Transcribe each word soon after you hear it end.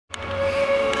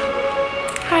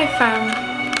Hi fam,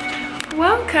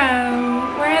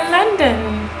 welcome. We're in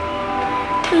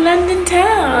London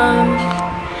town.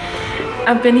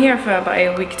 I've been here for about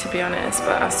a week to be honest,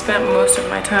 but I've spent most of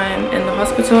my time in the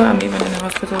hospital. I'm even in the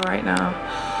hospital right now.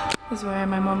 This is where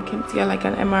my mom came to get like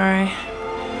an MRI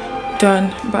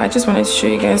done, but I just wanted to show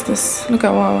you guys this. Look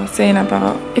at what I was saying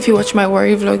about, if you watch my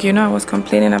worry vlog, you know I was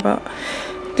complaining about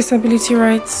disability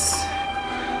rights.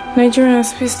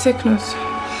 Nigerians, please take note.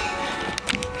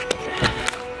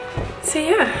 So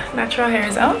yeah, natural hair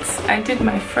is out. I did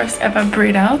my first ever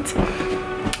braid out.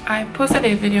 I posted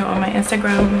a video on my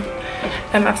Instagram.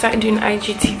 I've started doing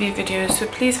IGTV videos, so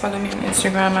please follow me on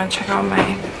Instagram and check out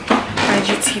my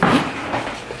IGTV.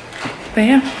 But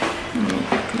yeah, let me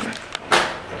come back.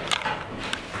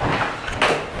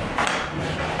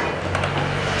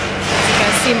 As you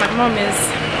can see, my mom is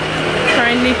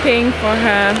currently paying for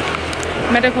her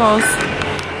medicals.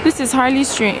 This is Harley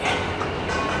Street.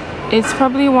 It's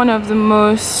probably one of the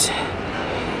most,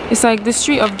 it's like the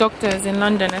street of doctors in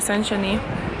London essentially.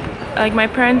 Like my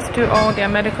parents do all their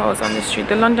medicals on the street.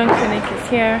 The London clinic is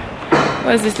here.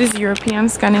 What is this? This is European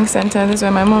Scanning Center. This is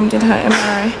where my mom did her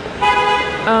MRI.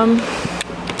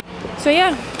 So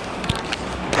yeah,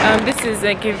 this is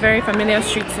like a very familiar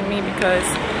street to me because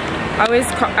I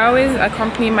always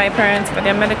accompany my parents for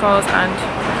their medicals and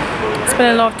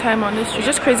spend a lot of time on this street.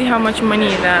 Just crazy how much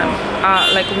money that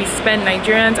like we spend,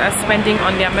 Nigerians are spending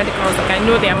on their medicals. Like I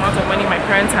know the amount of money my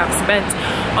parents have spent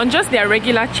on just their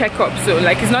regular checkups, so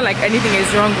like it's not like anything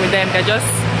is wrong with them. They're just,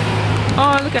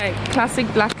 oh look at it, classic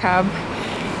black cab.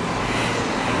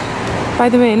 By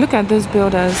the way, look at those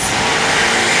builders.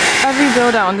 Every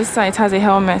builder on this site has a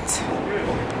helmet.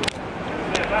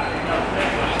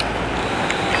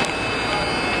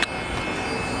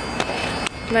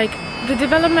 Like the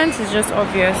development is just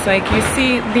obvious. Like you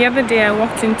see, the other day I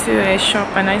walked into a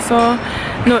shop and I saw,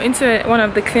 into one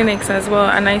of the clinics as well,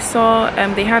 and I saw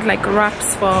they had like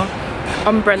wraps for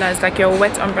umbrellas, like your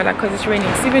wet umbrella, because it's raining.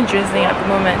 It's even drizzling at the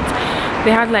moment.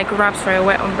 They had like wraps for your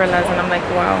wet umbrellas, and I'm like,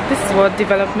 wow, this is what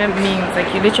development means.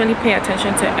 Like you literally pay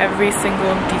attention to every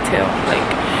single detail. Like,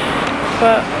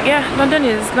 but yeah,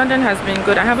 London has been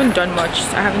good. I haven't done much.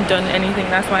 I haven't done anything.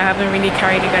 That's why I haven't really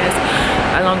carried you guys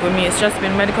along with me. It's just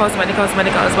been medicals. But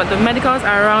the medicals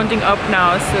are rounding up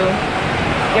now, so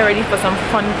get ready for some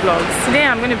fun vlogs. Today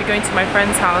I'm going to be going to my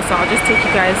friend's house, so I'll just take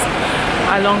you guys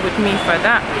along with me for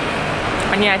that.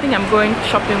 And yeah, I think I'm going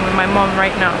shopping with my mom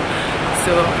right now.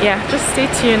 So yeah, just stay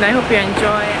tuned. I hope you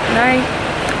enjoy. And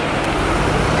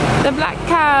the black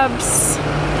cabs.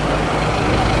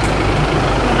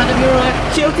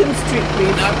 Chilton Street,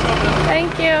 please. No problem.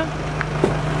 Thank you.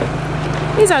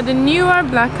 These are the newer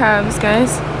black cabs,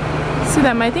 guys. See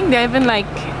them? I think they're even like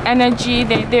energy.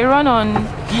 They run on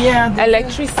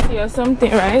electricity or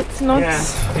something, right? Not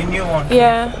the new one.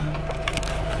 Yeah.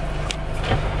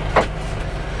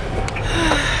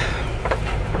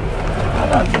 How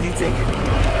long did it take?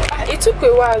 It took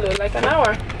a while though, like an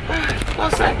hour.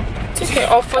 What's that?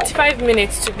 Or 45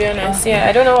 minutes to be honest. Yeah,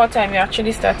 I don't know what time you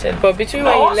actually started, but between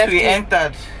when you left we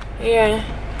entered. Yeah.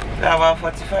 About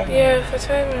 45 minutes. Yeah,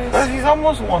 45 minutes. But he's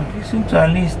almost one. Listen to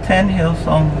at least 10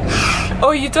 Hillsong.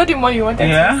 Oh, you told him what you wanted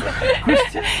to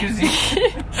say?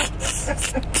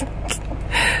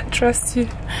 Trust you.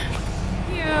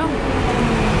 Yeah.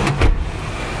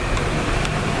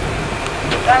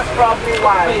 That's probably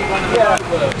why.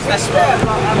 That's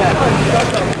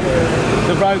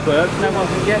the road works, no one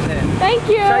can get there. Thank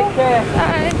you. Take care.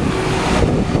 Bye.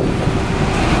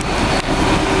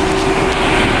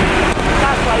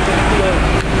 That's like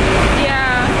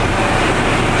yeah.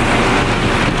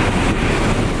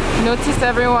 Notice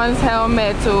everyone's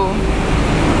helmet too.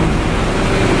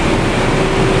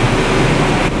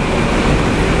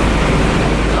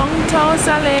 Long tall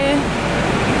Sally.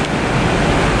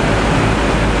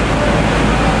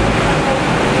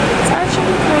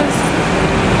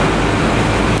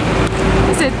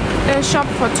 Is it a shop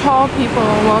for tall people,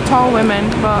 well, tall women?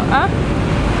 But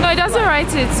no, it doesn't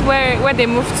write it where they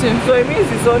moved to. So it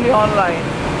means it's only online.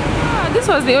 Ah, this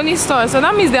was the only store, so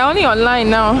that means they're only online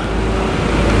now.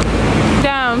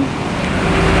 Damn.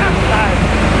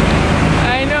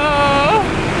 I know.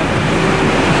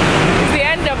 It's the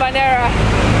end of an era.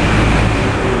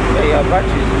 Yeah, your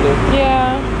battery is low.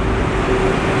 Yeah.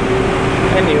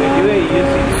 Anyway, the way you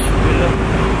use it, you know.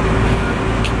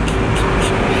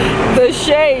 The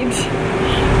shade.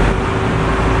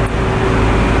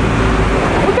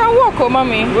 We can walk, oh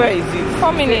mommy. Where is it?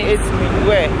 4 minutes. 8 minutes.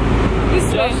 Where? This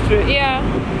way. Just straight. Yeah.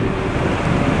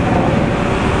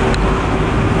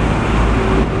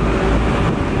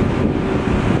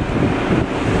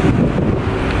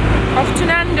 Off to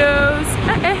Nando's.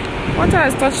 Water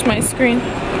has touched my screen.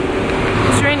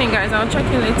 It's raining, guys. I'll check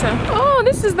in later. Oh,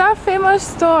 this is that famous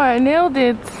store. I nailed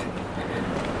it.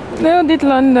 Nailed it,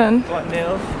 London. What,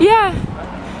 nails? Yeah.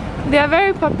 They are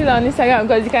very popular on Instagram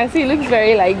because you can see it looks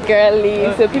very like girly.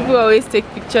 Okay. So people always take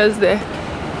pictures there.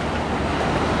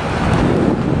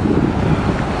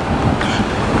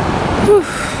 Whew.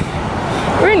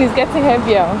 Rain is getting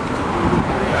heavier.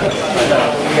 So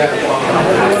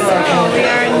we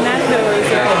are in Nando's.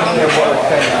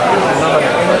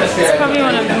 It's probably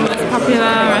one of the most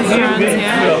popular restaurants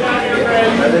here.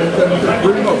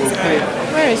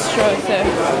 Where is straws there?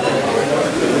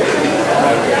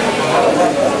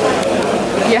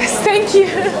 Yes, thank you.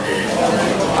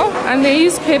 Oh, and they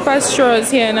use paper straws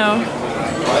here now,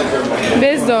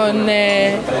 based on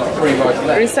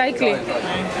recycling.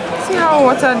 See how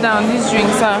watered down these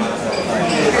drinks are.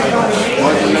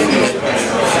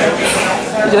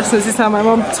 Just notice how my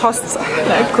mom tossed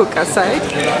that Coke aside.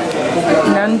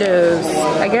 Nando's.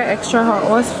 I get extra hot.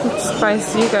 What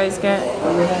spice do you guys get?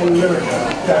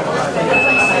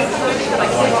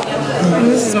 And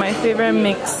this is my favorite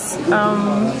mix.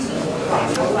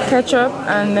 Ketchup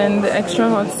and then the extra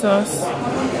hot sauce.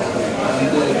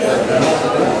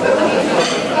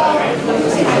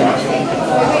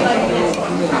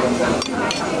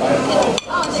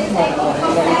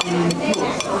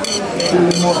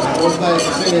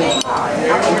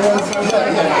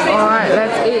 Alright,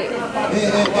 let's eat.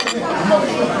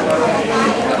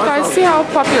 Guys, see how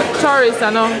popular tourists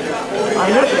are now.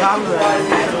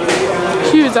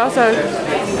 Queues outside.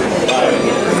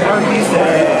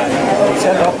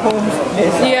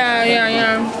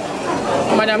 Yeah.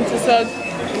 Madame Tussauds.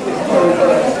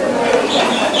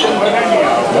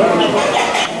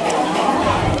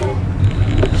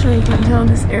 Sure, you can tell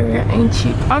this area ain't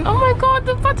cheap. And oh my god,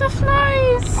 the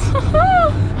butterflies!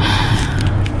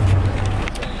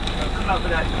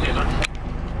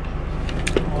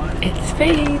 It's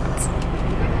fate.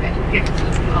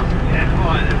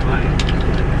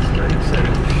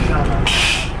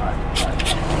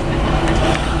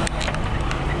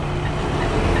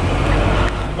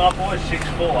 My boy's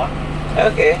 6'4".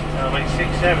 Okay. I mean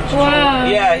 6'7". Wow.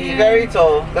 Yeah, he's very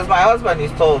tall. Because my husband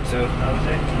is tall too.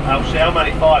 Oh, see, I'm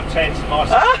only 5'10", so my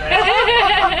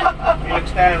he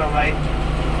looks down on me.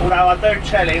 Although I do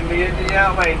tell him, you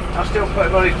know what I mean, I still put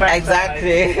him on his back.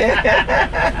 Exactly.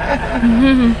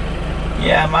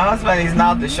 Yeah, my husband is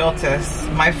now the shortest.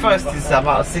 My first is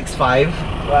about 6'5".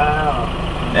 Wow.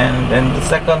 And then the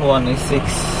second one is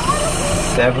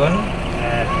 6'7".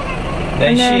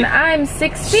 And then I'm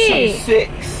 6 feet. She's 6.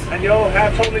 And you're, how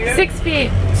tall are you? 6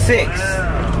 feet. 6.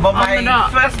 Wow. But my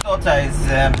first daughter is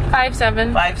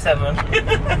 5'7". 5'7".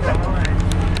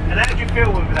 And how do you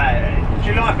feel with that? Do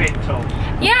you like being tall?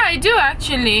 Yeah, I do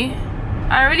actually.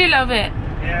 I really love it.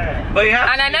 Yeah. But you have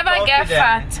And I never get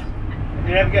fat.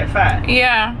 You never get fat?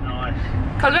 Yeah. Nice.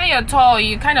 Because when you're tall,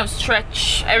 you kind of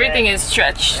stretch. Everything is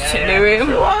stretched in the room.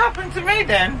 So what happened to me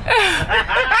then?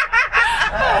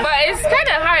 But it's kind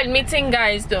of hard meeting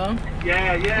guys though.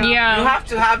 Yeah. You have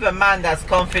to have a man that's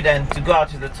confident to go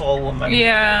out with a tall woman.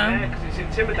 Yeah. Because it's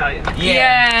intimidating.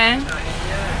 Yeah.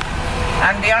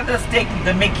 And the others take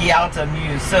the mickey out on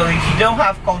you. So if you don't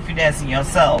have confidence in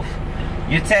yourself,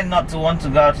 you tend not to want to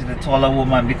go out with a taller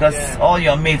woman because all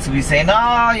your mates will be saying,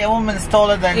 "Oh, your woman's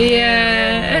taller than you."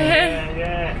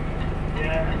 Yeah.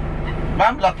 But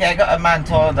I'm lucky I got a man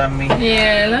taller than me.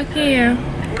 Yeah, lucky you.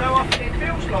 Although I think it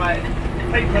feels like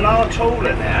people are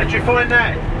taller now. Do you find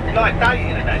that, like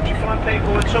dating and that, do you find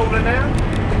people are taller now?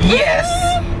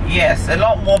 Yes, a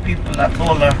lot more people are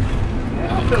taller.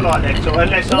 I feel like they're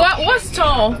taller. What's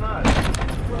tall?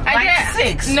 Like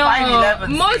 6, no, 5'11".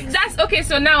 most 6. that's okay.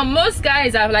 So now most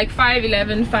guys are like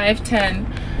 5'11", 5'10".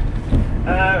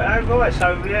 Right,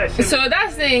 so yeah. So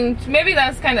that's the maybe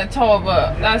that's kind of tall,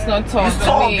 but that's not tall. It's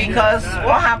tall because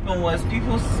what happened was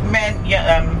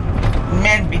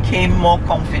men became more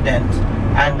confident,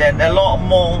 and then a lot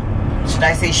more, should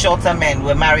I say, shorter men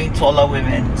were marrying taller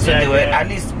women. So they were at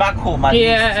least back home. At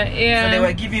least. So they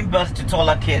were giving birth to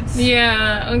taller kids.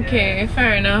 Yeah. Okay.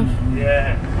 Fair enough.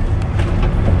 Yeah.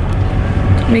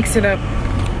 Mix it up.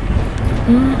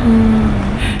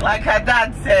 Like her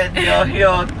dad said,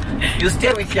 you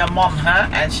stay with your mom, huh?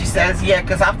 And she says, yeah,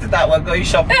 because after that we're going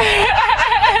shopping.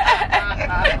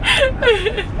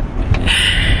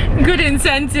 Good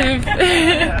incentive.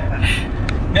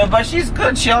 No, but she's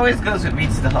good. She always goes with me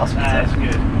to the hospital. That's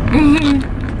good.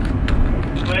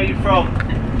 Where are you from?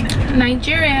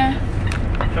 Nigeria.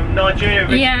 From Nigeria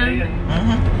originally? Yeah.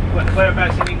 And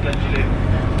whereabouts in England do you live?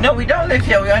 No, we don't live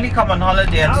here. We only come on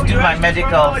holiday and to do my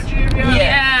medicals.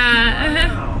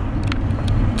 Yeah.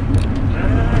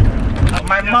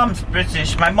 my mom's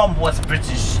British. My mom was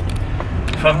British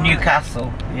from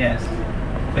Newcastle, yes.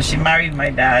 But she married my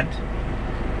dad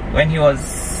when he was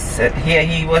here.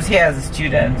 He was here as a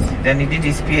student. Then he did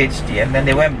his PhD, and then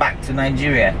they went back to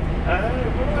Nigeria.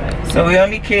 So we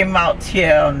only came out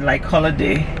here on like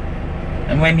holiday,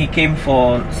 and when he came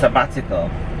for sabbatical.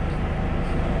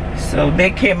 So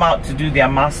they came out to do their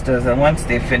masters, and once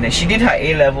they finished, she did her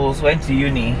A-levels, went to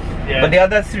uni, but the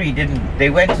other three didn't. They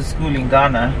went to school in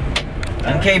Ghana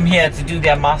and came here to do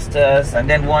their masters, and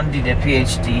then one did a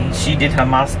PhD. She did her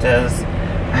masters,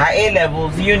 her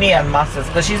A-levels, uni and masters,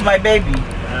 because she's my baby.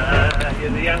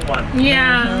 You're the young one.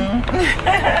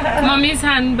 Yeah. Mommy's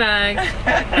handbag.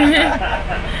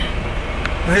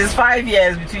 There's 5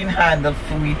 years between her and the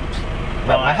food.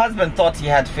 But my husband thought he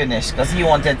had finished because he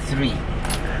wanted 3.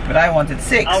 But I wanted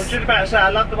 6. I was just about to say, I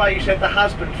love the way you said the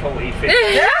husband thought he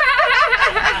finished.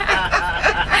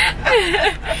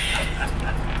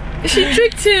 She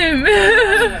tricked him.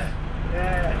 Yeah.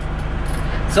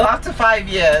 So after 5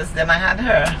 years, then I had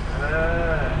her.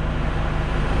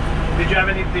 Did you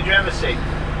have a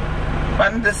 6th?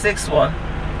 When the 6th one?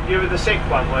 You were the 6th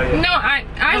one, were you? No,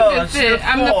 I'm No, the she's the 5th.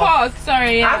 I'm the 4th.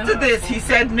 Sorry. Yeah. After this, he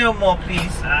said no more,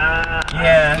 please.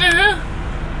 Yeah.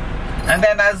 And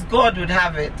then as God would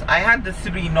have it, I had the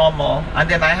 3 normal, and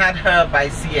then I had her by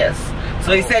CS.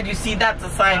 So he said, you see, that's a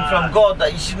sign from God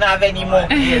that you shouldn't have any more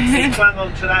kids. He clung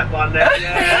on to that one there,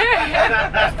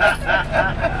 yeah.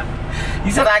 He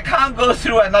said, I can't go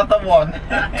through another one.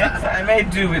 So I may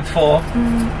do with 4.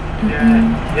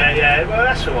 Yeah. Well,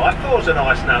 that's alright. 4's a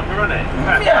nice number, isn't it?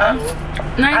 Yeah.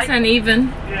 Nice and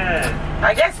even. Yeah.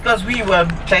 I guess because we were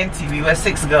plenty, we were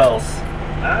 6 girls.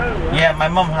 Oh, right. Yeah, my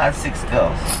mom had 6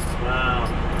 girls. Wow.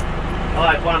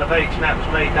 I had 1 of each, and that was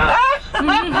me done.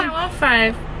 I want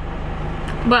 5.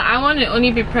 But I want to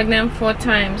only be pregnant 4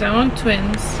 times. I want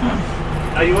twins.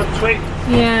 Oh, you want twins?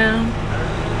 Yeah.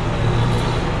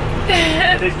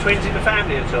 There's twins in the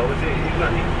family at all? Is it? You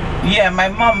got any? Yeah, my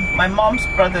mom's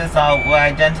brothers were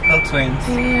identical twins.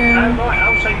 Yeah. Oh, right.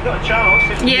 Oh, so you got a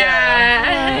chance.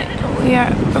 Yeah. We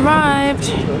arrived.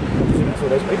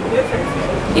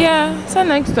 Yeah, it's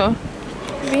next door.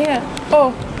 Yeah.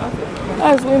 Oh,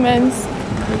 that's women's.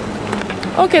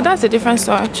 Okay, that's a different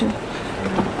store actually.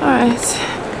 Alright.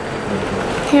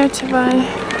 Here to buy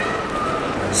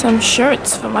some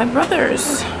shirts for my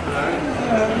brothers.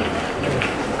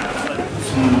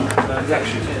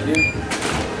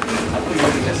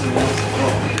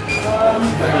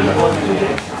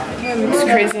 It looks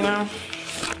crazy now.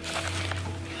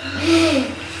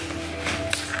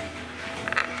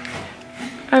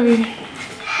 Abby,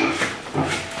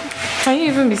 can you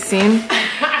even be seen?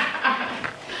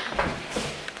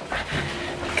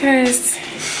 Guys,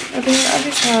 I've been at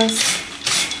Abby's house.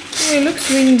 Oh, it looks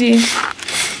windy.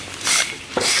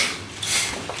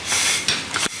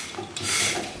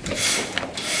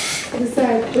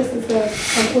 This is the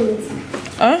component.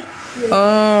 Huh? Yeah.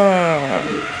 Oh.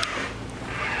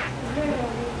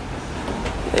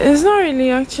 It's not really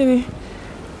actually.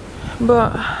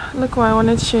 But look what I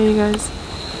wanted to show you guys.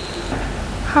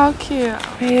 How cute.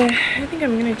 Yeah, I think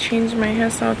I'm gonna change my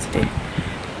hairstyle today.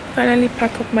 Finally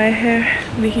pack up my hair.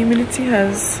 The humidity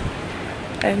has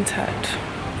entered.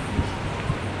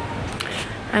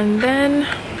 And then,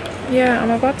 yeah,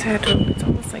 I'm about to head home. It's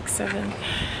almost like 7.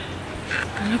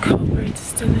 And look how bright it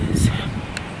still is.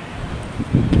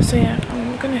 So yeah,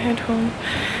 I'm gonna head home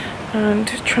and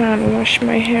try and wash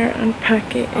my hair and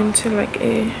pack it into like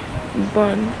a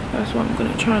bun. That's what I'm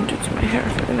gonna try and do to my hair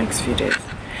for the next few days.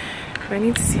 But I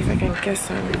need to see if I can get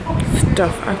some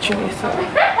stuff actually. So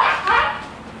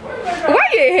why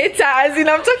you a hater? As in,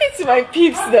 I'm talking to my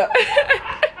peeps though.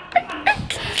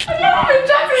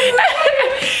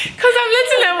 Because I'm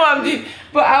letting them know what I'm doing.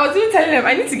 But I was even telling them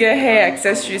I need to get hair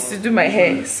accessories to do my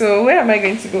hair. So where am I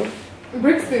going to go?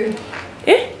 Brixton.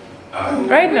 Eh?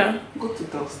 Right now? Go to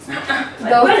Dalston.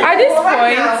 At this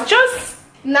point, just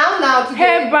now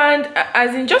hairband,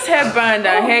 as in just hairband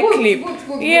and hair clip.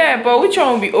 Yeah, but which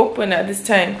one will be open at this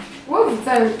time? What's the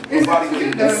time?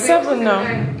 It's 7 now.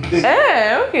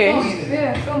 Eh, okay.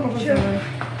 Yeah,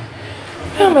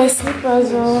 Oh, my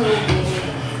slippers. Oh.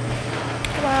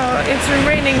 Wow, it's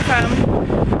raining, fam.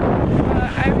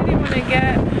 I really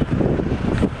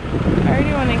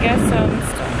want to get some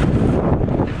stuff.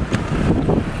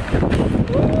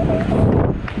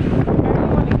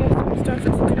 To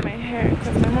do my hair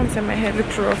because my mom said my hair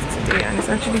looked rough today and it's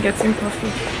actually getting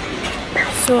puffy.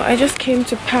 So I just came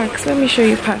to Pax. Let me show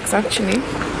you Pax actually.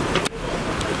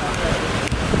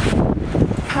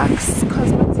 Pax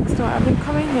Cosmetics store. I've been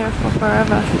coming here for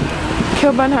forever.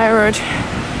 Kilburn High Road.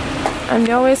 And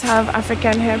they always have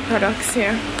African hair products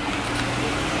here.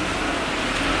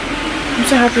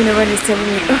 so happy nobody's telling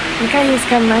me, oh, you can't use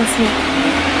camera here.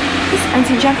 This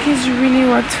anti-Jackie's really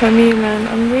worked for me, man.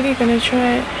 I'm really gonna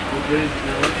try it. I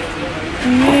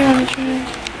really wanna try it.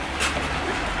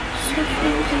 Soft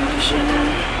conditioner.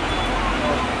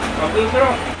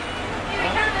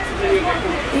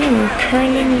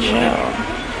 Curling gel.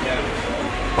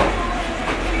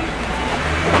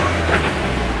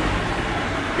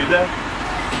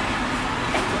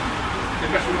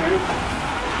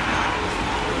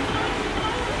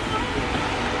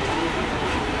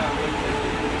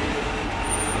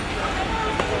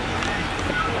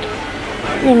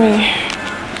 Let me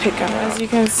pick up. As you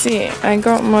can see, I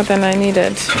got more than I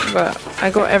needed, but I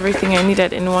got everything I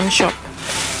needed in one shop,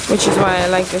 which is why I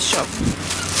like this shop.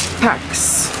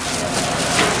 Packs.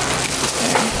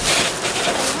 Okay.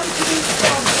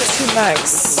 2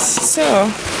 bags.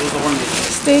 So,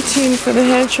 stay tuned for the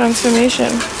hair transformation.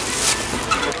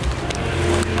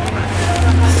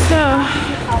 So,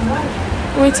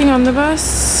 waiting on the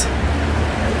bus.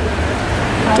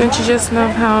 Don't you just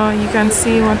love how you can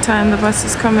see what time the bus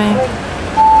is coming?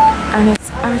 And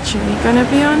it's actually gonna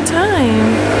be on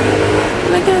time.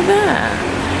 Look at that.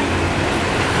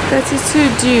 32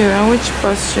 due. And which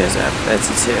bus shows up?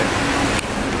 32.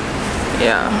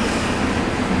 Yeah.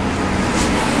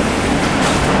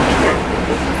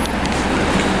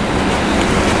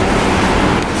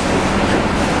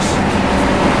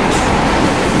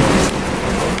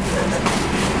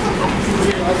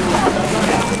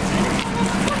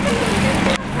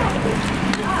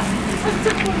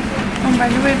 By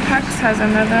the way, Pax has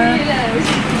another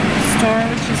store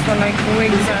which is for like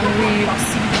wigs and weaves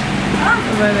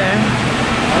over there.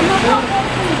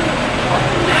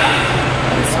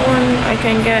 This one I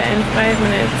can get in 5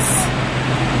 minutes.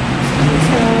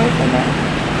 So I'll wait for that.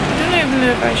 I don't even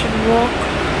know if I should walk.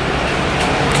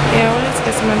 Yeah, I wanted to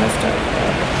get some other stuff.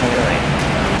 Anyway.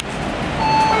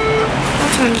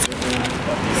 What time is it?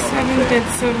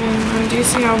 7:37. And do you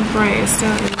see how bright it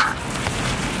still is?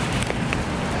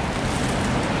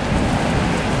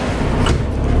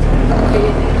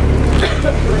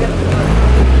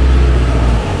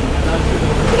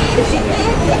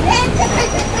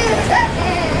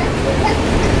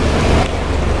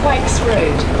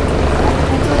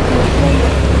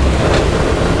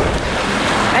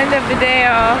 End of the day,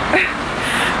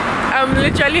 I'm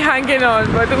literally hanging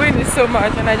on, but the wind is so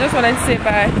much and I just wanted to say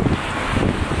bye.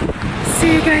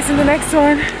 See you guys in the next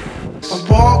one. My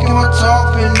walk and my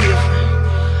talk been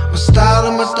different. My style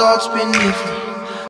and my thoughts been different.